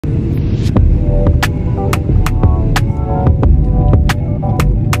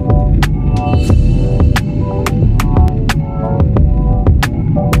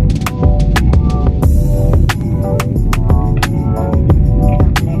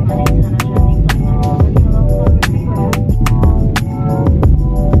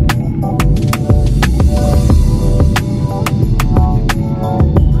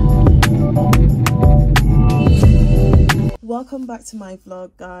back to my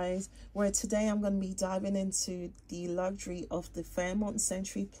vlog, guys, where today I'm going to be diving into the luxury of the Fairmont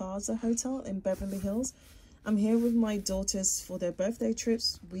Century Plaza Hotel in Beverly Hills. I'm here with my daughters for their birthday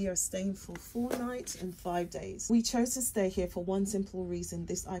trips. We are staying for 4 nights and 5 days. We chose to stay here for one simple reason.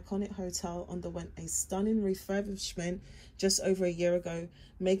 This iconic hotel underwent a stunning refurbishment just over a year ago,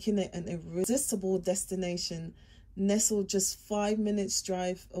 making it an irresistible destination. Nestled just 5 minutes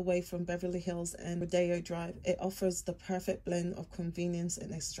drive away from Beverly Hills and Rodeo Drive, it offers the perfect blend of convenience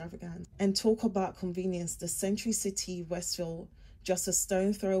and extravagance. And talk about convenience, the Century City Westfield, just a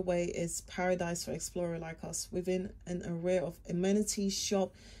stone throw away, is paradise for explorers like us, within an array of amenities,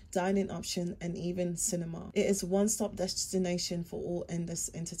 shop, dining option, and even cinema. It is a one-stop destination for all endless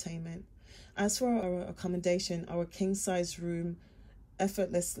entertainment. As for our accommodation, our king-size room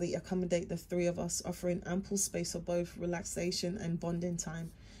effortlessly accommodate the 3 of us, offering ample space for both relaxation and bonding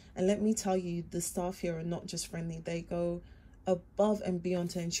time. And let me tell you, the staff here are not just friendly, they go above and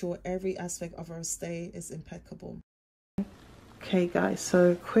beyond to ensure every aspect of our stay is impeccable. Okay guys,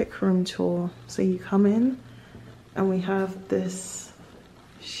 so quick room tour. So you come in and we have this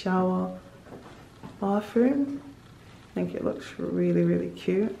shower bathroom. I think it looks really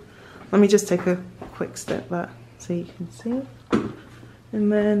cute. Let me just take a quick step back so you can see. And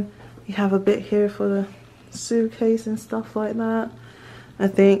then you have a bit here for the suitcase and stuff like that. I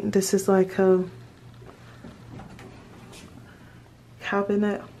think this is like a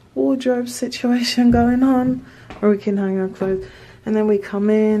cabinet wardrobe situation going on, or we can hang our clothes. And then we come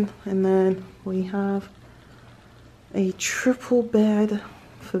in and then we have a triple bed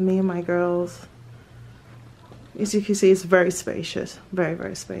for me and my girls. As you can see, it's very spacious,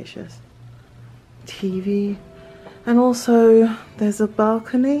 very spacious. TV, and also there's a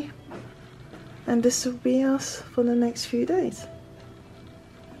balcony, and this will be us for the next few days.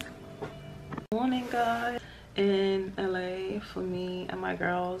 Morning guys, in LA for me and my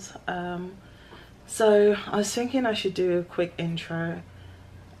girls. So I was thinking I should do a quick intro.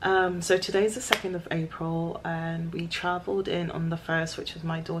 So today's the 2nd of April and we traveled in on the 1st, which is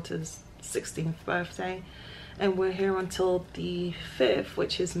my daughter's 16th birthday, and we're here until the 5th,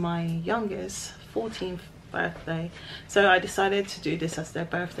 which is my youngest 14th birthday. So I decided to do this as their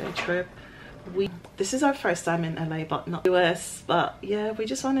birthday trip. This is our first time in LA, but not US, but yeah, we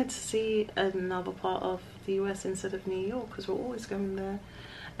just wanted to see another part of the US instead of New York, because we're always going there.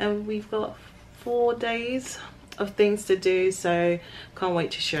 And we've got 4 days of things to do, so can't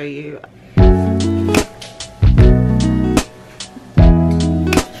wait to show you.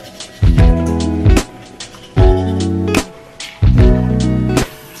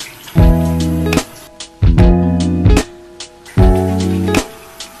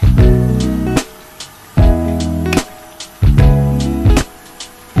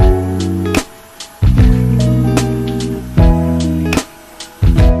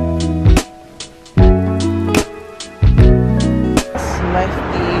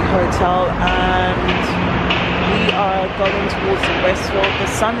 The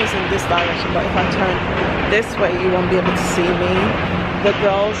sun is in this direction, but if I turn this way you won't be able to see me. The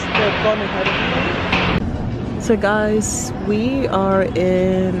girls, they've gone ahead of me. So guys, we are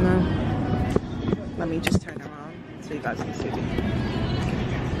in, let me just turn around so you guys can see me.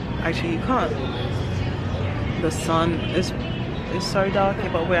 Actually you can't, the sun is so dark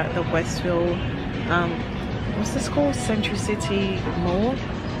here, but we're at the Westfield, what's this called, Century City Mall.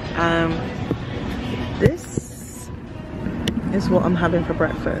 This is what I'm having for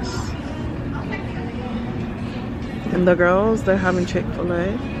breakfast, and the girls, they're having Chick-fil-A.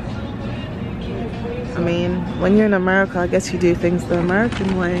 I mean, when you're in America, I guess you do things the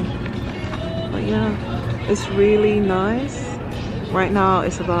American way, but yeah, it's really nice. Right now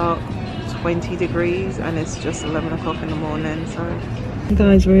it's about 20 degrees and it's just 11 o'clock in the morning. So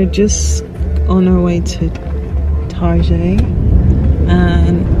guys, we're just on our way to Target,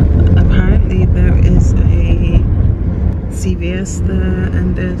 and apparently there is a CVS there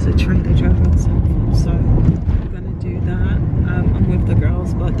and there's a Trader Joe's and so forth, so I'm gonna do that. I'm with the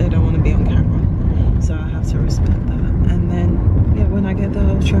girls, but they don't want to be on camera, so I have to respect that. And then yeah, when I get there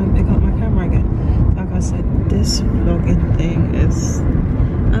I'll try and pick up my camera again. Like I said, this vlogging thing is,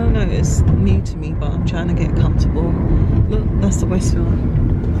 I don't know, it's new to me, but I'm trying to get comfortable. Look, that's the Westfield.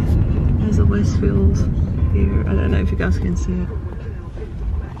 There's a Westfield here. I don't know if you guys can see it.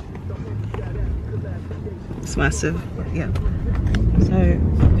 It's massive, but yeah. So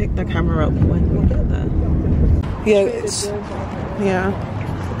I'll pick the camera up when we get there. Yeah,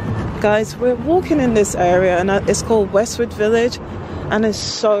 guys, we're walking in this area and it's called Westwood Village, and it's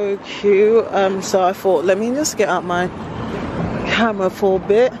so cute. So I thought, let me just get out my camera for a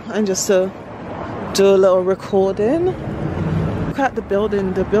bit and just do a little recording. Look at the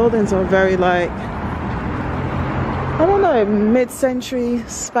building. The buildings are very like, I don't know, mid-century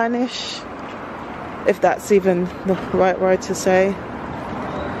Spanish, if that's even the right word to say.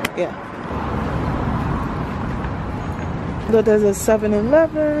 Yeah. Look, there's a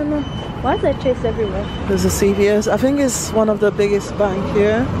 7-Eleven. Why is there Chase everywhere? There's a CVS. I think it's one of the biggest bank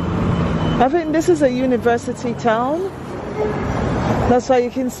here. I think this is a university town. That's why you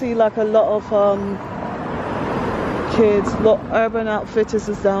can see like a lot of kids. Look, Urban Outfitters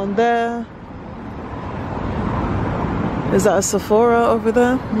is down there. Is that a Sephora over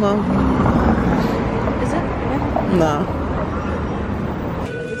there? No. Is it? Yeah. No.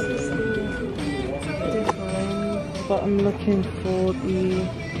 This is the different, but I'm looking for the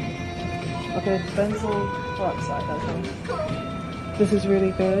benzoyl peroxide, I think. This is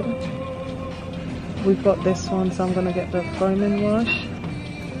really good. We've got this one, so I'm gonna get the foaming wash.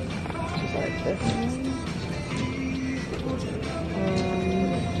 Just like this one.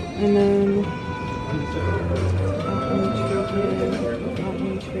 And then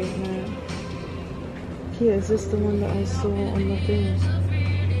acne treatment. Yeah, is this the one that I saw on the thing?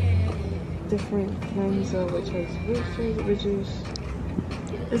 Different cleanser, which has reduce.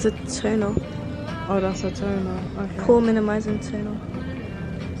 It's a toner. Oh, that's a toner. Okay. Pore minimizing toner.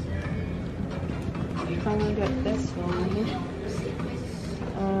 I'm gonna get this one.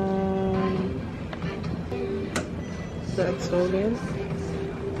 The exfoliant.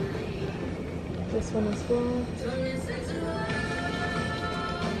 This one as well.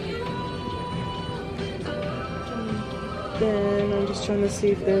 Then I'm just trying to see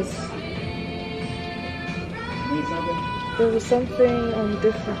if there was something on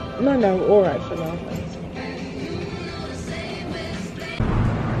different. No, all right for now.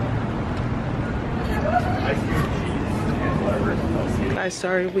 Guys,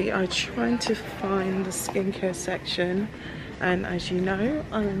 sorry, we are trying to find the skincare section, and as you know,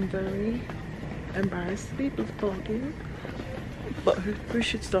 I'm very embarrassed to be vlogging, but who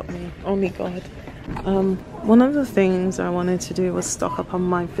should stop me? Only God. One of the things I wanted to do was stock up on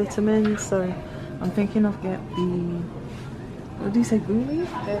my vitamins, so I'm thinking of get the, what do you say,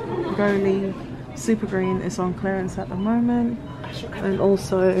 Goli Super Green is on clearance at the moment, and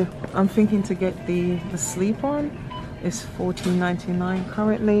also I'm thinking to get the Sleep On. It's $14.99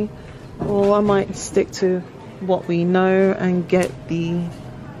 currently, or I might stick to what we know and get the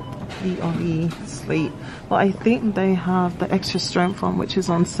Ollie Sleep. But I think they have the extra strength one, which is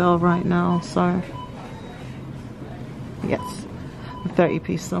on sale right now, so yes, 30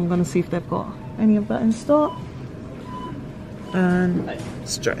 pieces. So I'm gonna see if they've got any of that in stock. And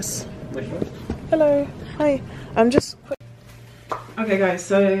stress. Hello, hi. I'm just okay guys,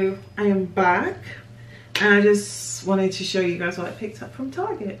 so I am back, and I just wanted to show you guys what I picked up from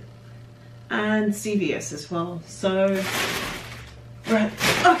Target and CVS as well. So right,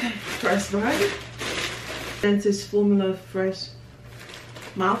 okay, first right, Dentist Formula Fresh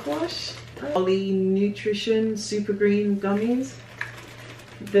mouthwash, Ollie Nutrition Super Green gummies.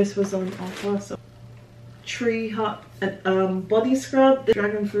 This was on offer. So Tree Hut body scrub, the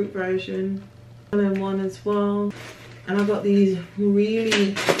dragon fruit version, and then one as well. And I got these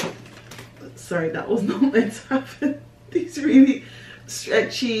really, sorry, that was not meant to happen. These really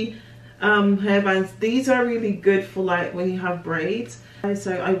stretchy hairbands. These are really good for like when you have braids.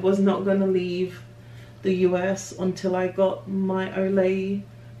 So I was not gonna leave the US until I got my Olay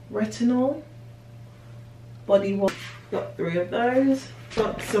retinol body wash. Got 3 of those.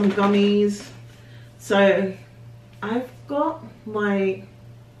 Got some gummies. So I've got my,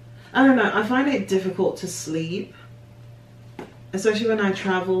 I don't know, I find it difficult to sleep, especially when I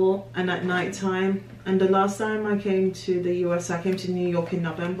travel and at night time. And the last time I came to the US, I came to New York in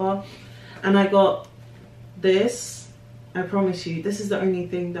November, and I got this. I promise you, this is the only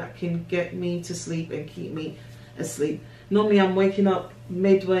thing that can get me to sleep and keep me asleep. Normally I'm waking up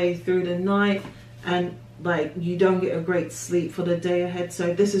midway through the night and like you don't get a great sleep for the day ahead.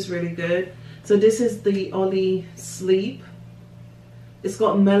 So this is really good. So this is the Ollie Sleep. It's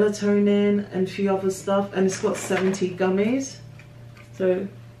got melatonin and a few other stuff, and it's got 70 gummies. So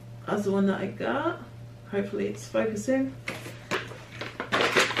that's the one that I got. Hopefully it's focusing.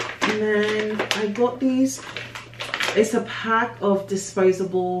 And then I got these. It's a pack of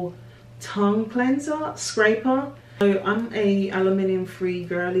disposable tongue cleanser, scraper. So I'm a aluminium free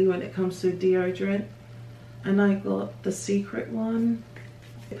girly when it comes to deodorant. And I got the Secret one.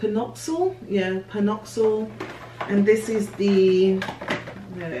 Panoxyl, yeah, Panoxyl. And this is the,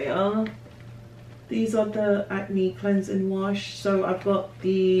 there they are. These are the acne cleansing wash. So I've got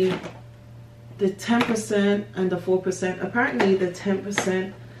the 10% and the 4%. Apparently the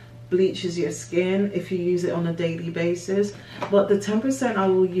 10% bleaches your skin if you use it on a daily basis. But the 10% I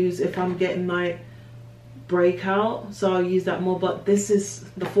will use if I'm getting like breakout, so I'll use that more. But this is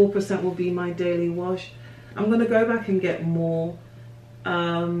the 4% will be my daily wash. I'm gonna go back and get more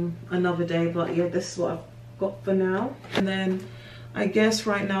another day, but yeah, this is what I've got for now. And then I guess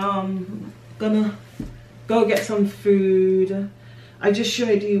right now I'm gonna go get some food. I just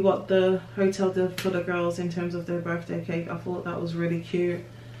showed you what the hotel did for the girls in terms of their birthday cake. I thought that was really cute.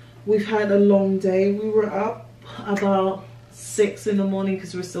 We've had a long day. We were up about 6 in the morning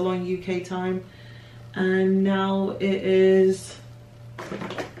because we're still on UK time, and now it is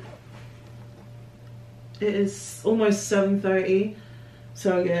almost 7:30.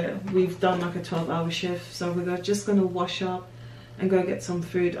 So yeah, we've done like a 12-hour shift, so we're just gonna wash up and go get some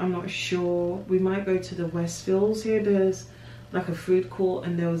food. I'm not sure, we might go to the Westfields here. There's like a food court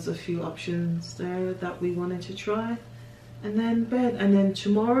and there was a few options there that we wanted to try, and then bed. And then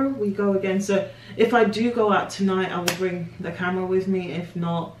tomorrow we go again. So if I do go out tonight, I will bring the camera with me. If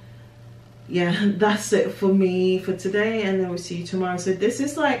not, yeah, that's it for me for today, and then we'll see you tomorrow. So this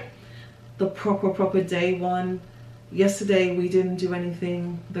is like the proper day one. Yesterday we didn't do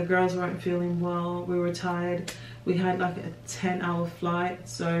anything. The girls weren't feeling well, we were tired. We had like a 10-hour flight,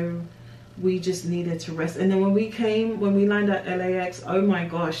 so we just needed to rest. And then when we landed at LAX, oh my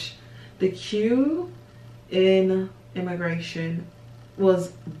gosh, the queue in immigration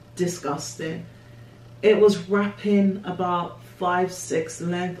was disgusting. It was wrapping about 5-6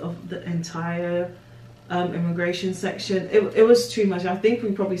 length of the entire immigration section. It was too much. I think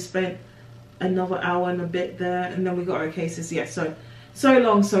we probably spent another hour and a bit there, and then we got our cases. Yeah, so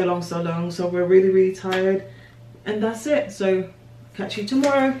long. So we're really tired, and that's it. So catch you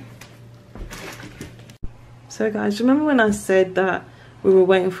tomorrow. So guys, remember when I said that we were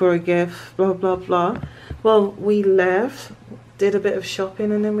waiting for a gift, blah blah blah? Well, we left, did a bit of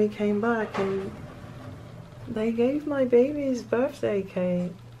shopping, and then we came back and they gave my baby's birthday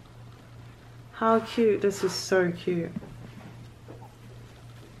cake. How cute. This is so cute.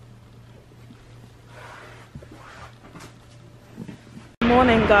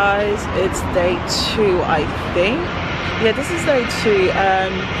 Morning guys, it's day 2 I think. Yeah, this is day 2.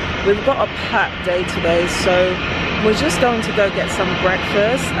 We've got a packed day today, so we're just going to go get some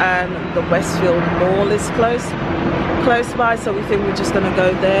breakfast, and the Westfield Mall is close by, so we think we're just going to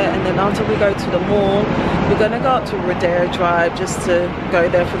go there. And then after we go to the mall, we're going to go up to Rodeo Drive just to go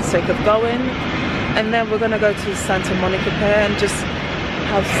there for the sake of going, and then we're going to go to Santa Monica Pier and just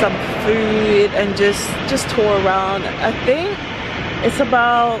have some food and just tour around. I think it's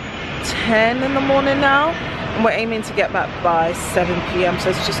about 10 in the morning now, and we're aiming to get back by 7 p.m. So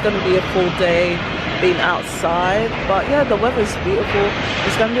it's just going to be a full day being outside. But yeah, the weather's beautiful.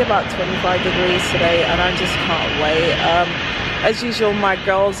 It's going to be about 25 degrees today, and I just can't wait. As usual, my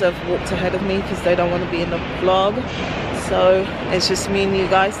girls have walked ahead of me because they don't want to be in the vlog. So it's just me and you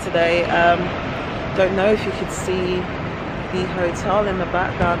guys today. Don't know if you could see the hotel in the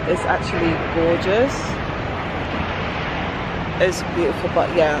background. It's actually gorgeous. It's beautiful.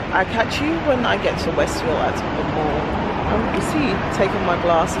 But yeah, I catch you when I get to Westfield at the mall. You see, taking my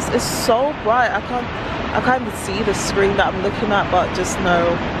glasses. It's so bright. I can't even see the screen that I'm looking at, but just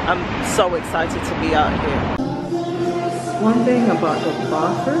know I'm so excited to be out here. One thing about the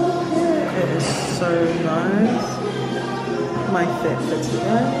bathroom, it is so nice. My fit for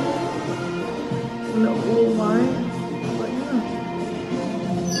today. A little all white, but yeah.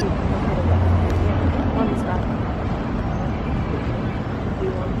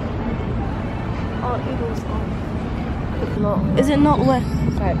 Is it not where?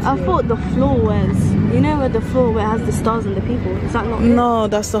 I thought the floor was. You know where the floor where it has the stars and the people? Is that not? No,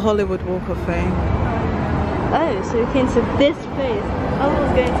 that's the Hollywood Walk of Fame. Oh, so we came to this place. I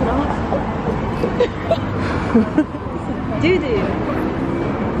was going to the hospital.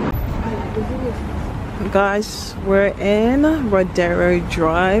 Doo-doo. Guys, we're in Rodeo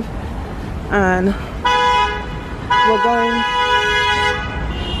Drive and we're going,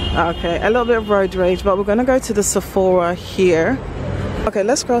 okay, a little bit of road rage, but we're going to go to the Sephora here. Okay,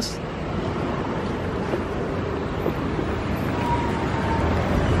 let's cross.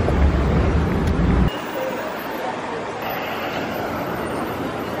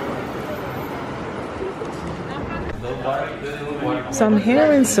 So I'm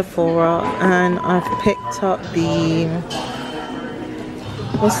here in Sephora and I've picked up the,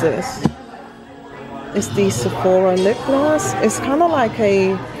 what's this? It's the Sephora lip gloss. It's kind of like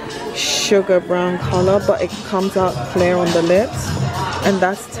a sugar brown color, but it comes out clear on the lips, and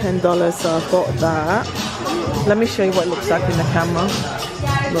that's $10, so I've got that. Let me show you what it looks like in the camera.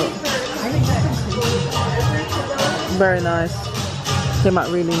 Look, very nice. Came out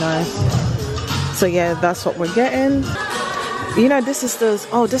really nice. So yeah, that's what we're getting. You know, this is the,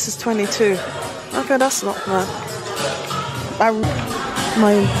 oh, this is 22. Okay, that's not bad.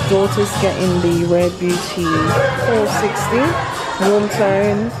 My daughter's getting the Rare Beauty 460 warm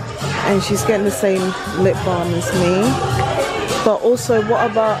tone, and she's getting the same lip balm as me. But also, what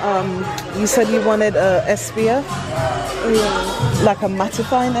about you said you wanted a SPF? Yeah. Like a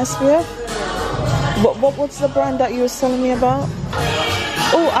mattifying SPF? What's the brand that you were telling me about?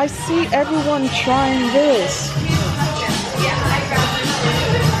 Oh, I see everyone trying this.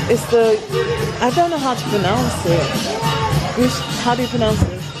 It's the, I don't know how to pronounce it. How do you pronounce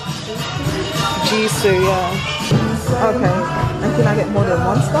it? Jisoo, yeah. Okay. And can I get more than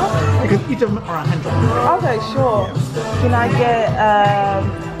one stuff? You can eat them around 100. Okay, sure. Can I get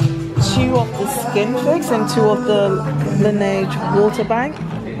 2 of the Skin Fix and 2 of the Laneige Water Bank,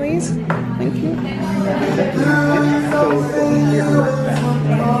 please? Thank you.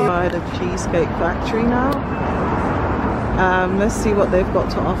 By the Cheesecake Factory now. Let's see what they've got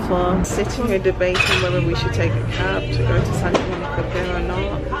to offer. Sitting here debating whether we should take a cab to go to Santa Monica Pier or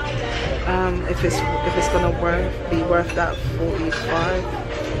not. If it's gonna be worth that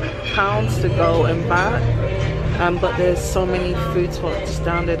 £45 to go and back. But there's so many food spots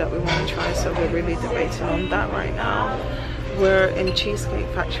down there that we want to try, so we're really debating on that right now. We're in Cheesecake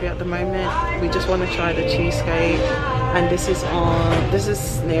Factory at the moment. We just want to try the cheesecake, and this is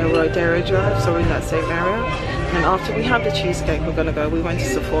near Rodero Drive, so we're in that same area. And after we have the cheesecake, we're gonna go. We went to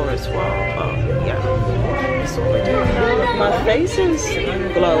Sephora as well, but yeah, that's what we're doing now. My face is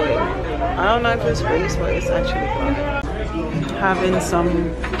glowing. I don't know if it's face, but it's actually glowing. Having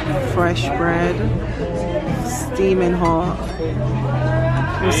some fresh bread, steaming hot,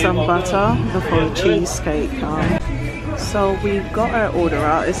 with some butter before the cheesecake comes. So we got our order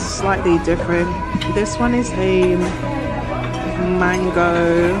out. It's slightly different. This one is a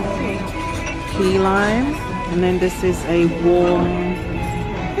mango key lime, and then this is a warm,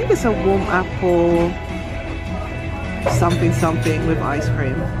 I think it's a warm apple something with ice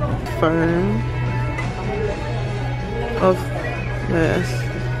cream. Foam of this.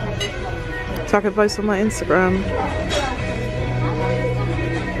 So I can post on my Instagram.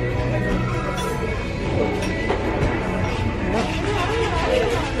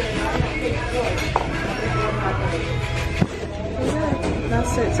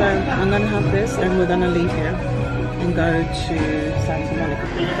 That's it, so I'm gonna have this and we're gonna leave here and go to Santa Monica.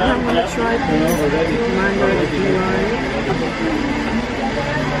 And I'm gonna try this mango key lime.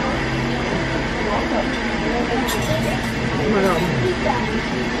 Oh my god,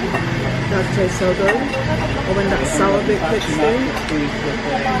 that tastes so good. Or when that sour bit kicks in.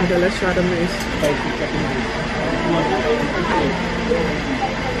 Okay, let's try the mousse.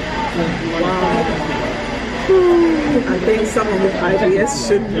 Wow. I think someone with IBS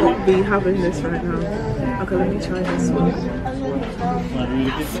should not be having this right now. Okay, let me try this one.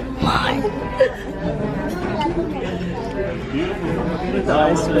 With the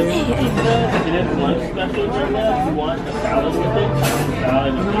ice cream.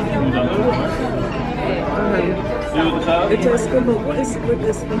 It tastes good, but what is with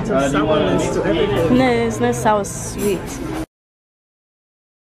this bit of sourness to everything? No, there's no sour sweet.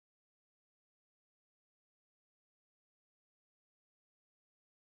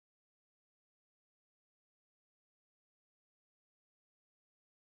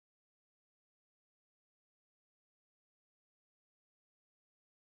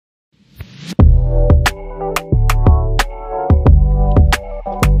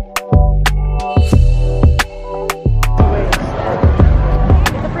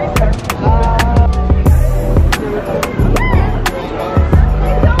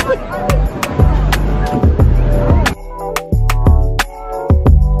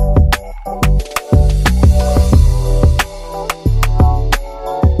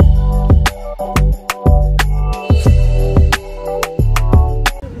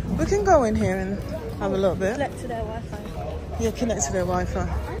 In here and have a little bit. Connect to their Wi-Fi. Yeah, connect to their Wi-Fi.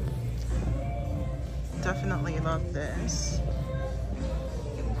 Definitely love this.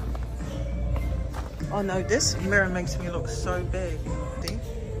 Oh no, this mirror makes me look so big. See?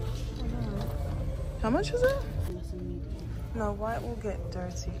 How much is it? No, white will get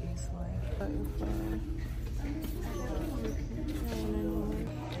dirty easily.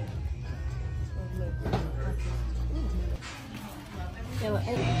 Yeah, well,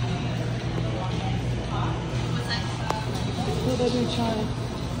 what did we try?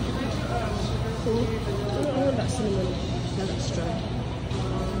 I want that cinnamon. No, that's straight.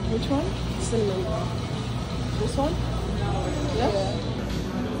 Which one? Cinnamon. This one? Yeah?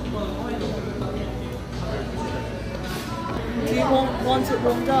 Do you want it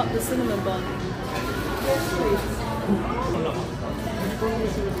warmed up, the cinnamon bun? Yes, please.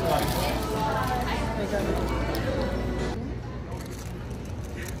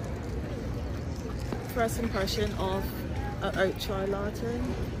 First impression of an oat chai latte.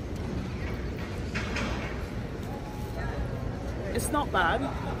 It's not bad.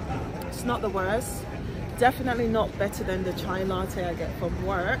 It's not the worst. Definitely not better than the chai latte I get from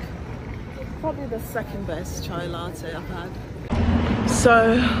work. Probably the second best chai latte I've had.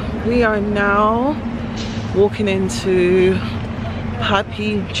 So we are now walking into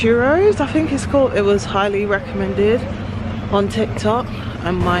Happy Churros, I think it's called. It was highly recommended on TikTok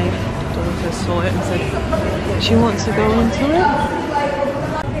and my daughter saw it and said she wants to go into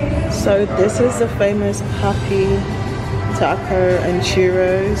it. So this is the famous Happy Taco and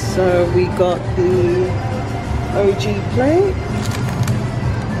Churros. So we got the OG plate.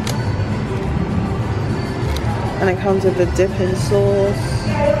 And it comes with a dipping sauce.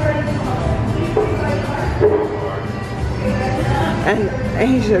 And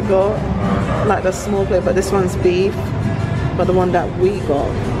Asia got like the small plate, but this one's beef. But the one that we got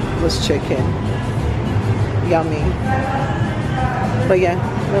was chicken. Yummy. But yeah,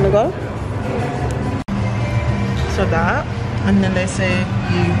 you wanna go? So that, and then they say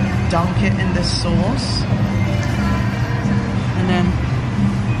you dunk it in the sauce. And then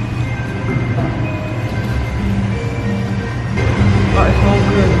but it's all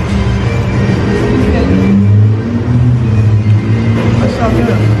good. It's so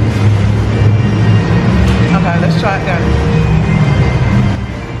good. Okay, let's try it again.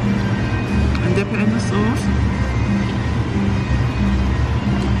 And dip it in the sauce.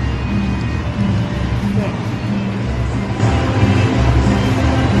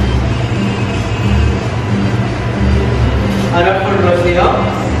 Ahora por Rocío.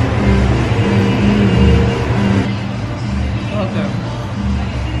 Okay.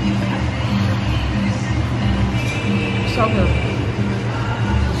 So good.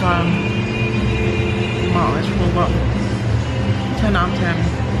 So, wow, it's full up. 10 out of 10.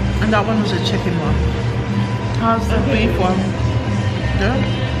 And that one was a chicken one. How's the beef one? Good?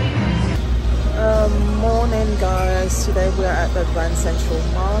 Morning guys. Today we're at the Grand Central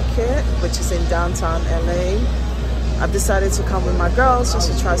Market, which is in downtown LA. I've decided to come with my girls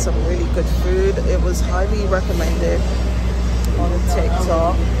just to try some really good food. It was highly recommended on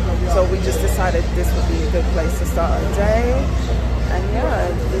TikTok, so we just decided this would be a good place to start our day. And yeah,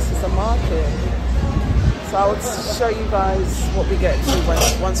 this is the market, so I will show you guys what we get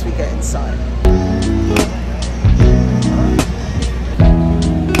to once we get inside.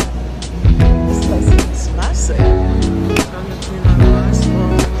 This place is massive.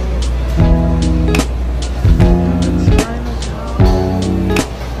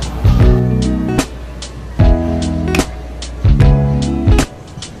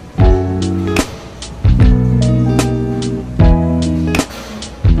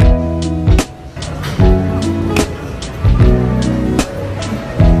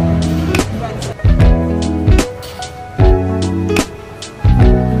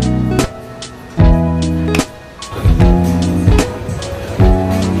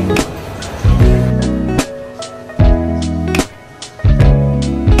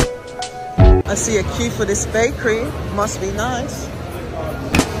 I see a queue for this bakery. Must be nice.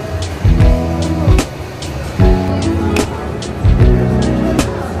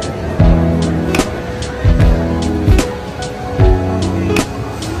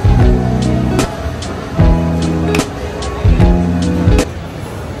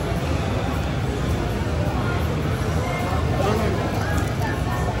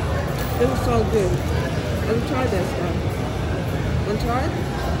 This is so good. Let me try this one. Want to try it?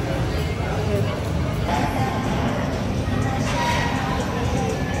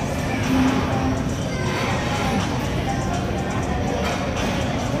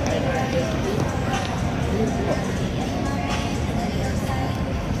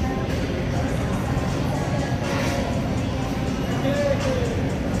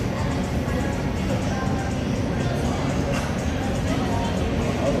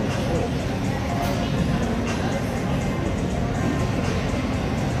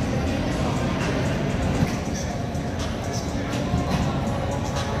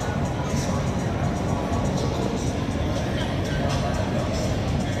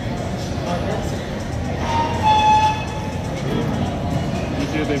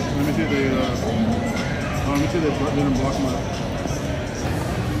 Let me see they didn't block my.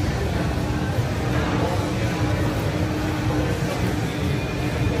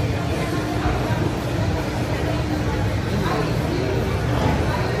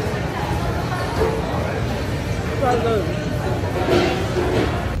 So good.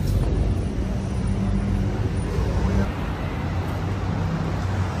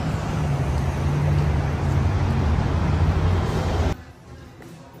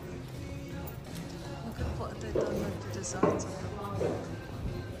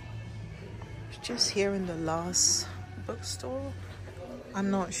 here in the last bookstore.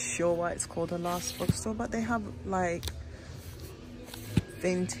 I'm not sure why it's called the last bookstore, but they have like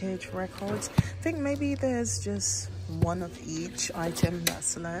vintage records. I think maybe there's just one of each item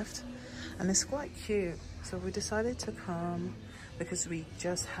that's left, and it's quite cute. So we decided to come because we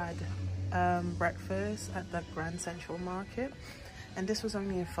just had breakfast at the Grand Central Market, and this was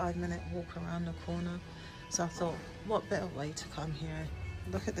only a 5-minute walk around the corner. So I thought, what better way to come here?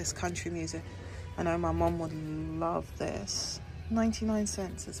 Look at this country music. I know my mom would love this. 99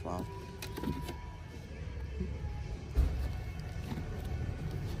 cents as well.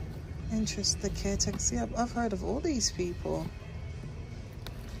 Interest the caretaker. See, I've heard of all these people.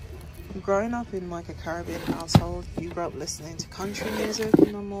 Growing up in like a Caribbean household, you grew up listening to country music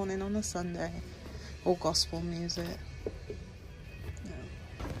in the morning on a Sunday, or gospel music. Yeah.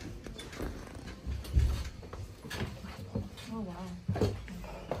 Oh wow.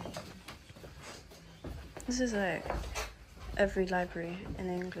 This is like every library in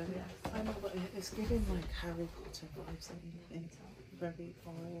England. Yes, I know, but it's giving like Harry Potter vibes and everything. Very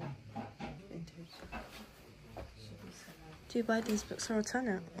old, vintage. Do you buy these books or return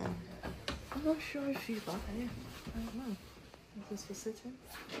it? I'm not sure if you buy it. I don't know. Is this for sitting?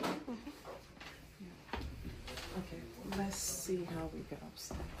 Yeah. Okay, let's see how we get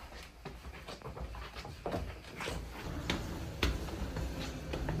upstairs.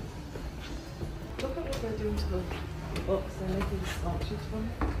 Look at what they're doing to the books. They're making statues from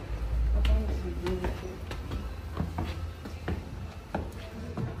it. I find this really cute.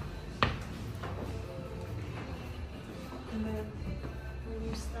 And then when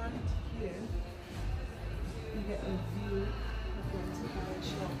you stand here, you get a view of the entire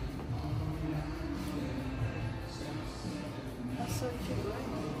shop. That's so cute, right?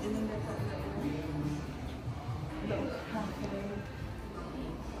 And then they've got little cafe.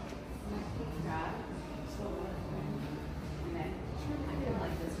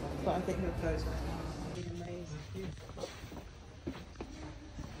 But I think the clothes are amazing.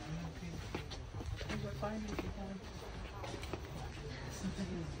 We're fine if you can.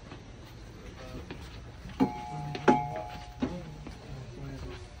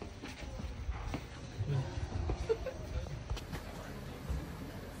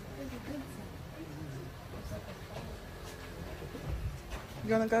 You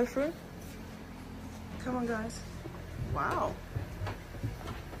gonna go through? Come on, guys. Wow.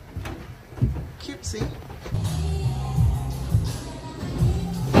 Cutesy.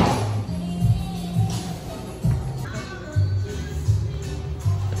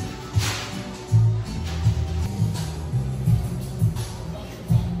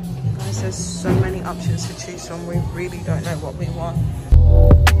 Guys, there's so many options to choose from. We really don't know what we want.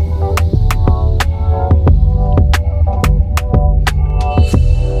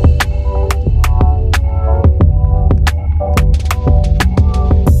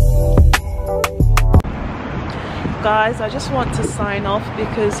 Guys, I just want to sign off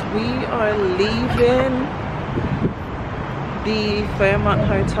because we are leaving the Fairmont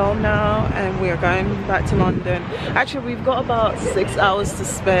Hotel now and we are going back to London. Actually, we've got about 6 hours to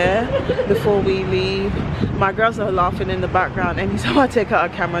spare before we leave. My girls are laughing in the background. Anytime I take out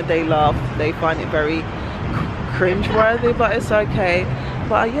a camera, they laugh. They find it very cringe-worthy, but it's okay.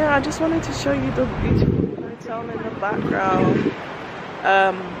 But yeah, I just wanted to show you the beautiful hotel in the background.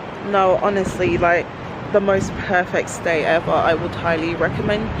 No, honestly, like, the most perfect stay ever. I would highly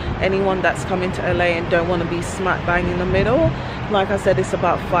recommend anyone that's coming to LA and don't want to be smack bang in the middle. Like I said, it's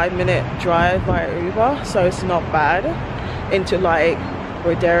about 5-minute drive by Uber, so it's not bad into like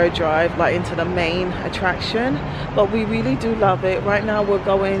Rodeo Drive, like into the main attraction. But we really do love it. Right now we're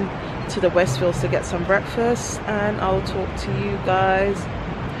going to the Westfields to get some breakfast, and I'll talk to you guys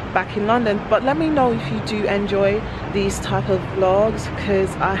back in London. But let me know if you do enjoy these type of vlogs,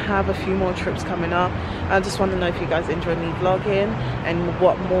 because I have a few more trips coming up. I just want to know if you guys enjoy me vlogging and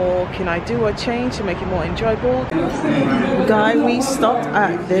what more can I do or change to make it more enjoyable. Guy, we stopped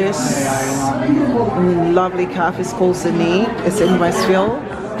at this lovely cafe. It's called Zanique. It's in Westfield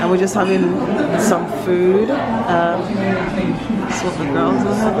and we're just having some food. That's what the girls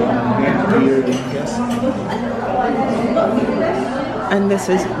are having. And this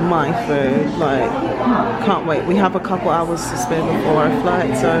is my food. Like, can't wait. We have a couple hours to spare before our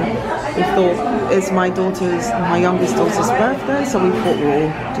flight, so we thought it's my youngest daughter's birthday, so we thought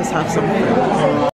we'll just have some food.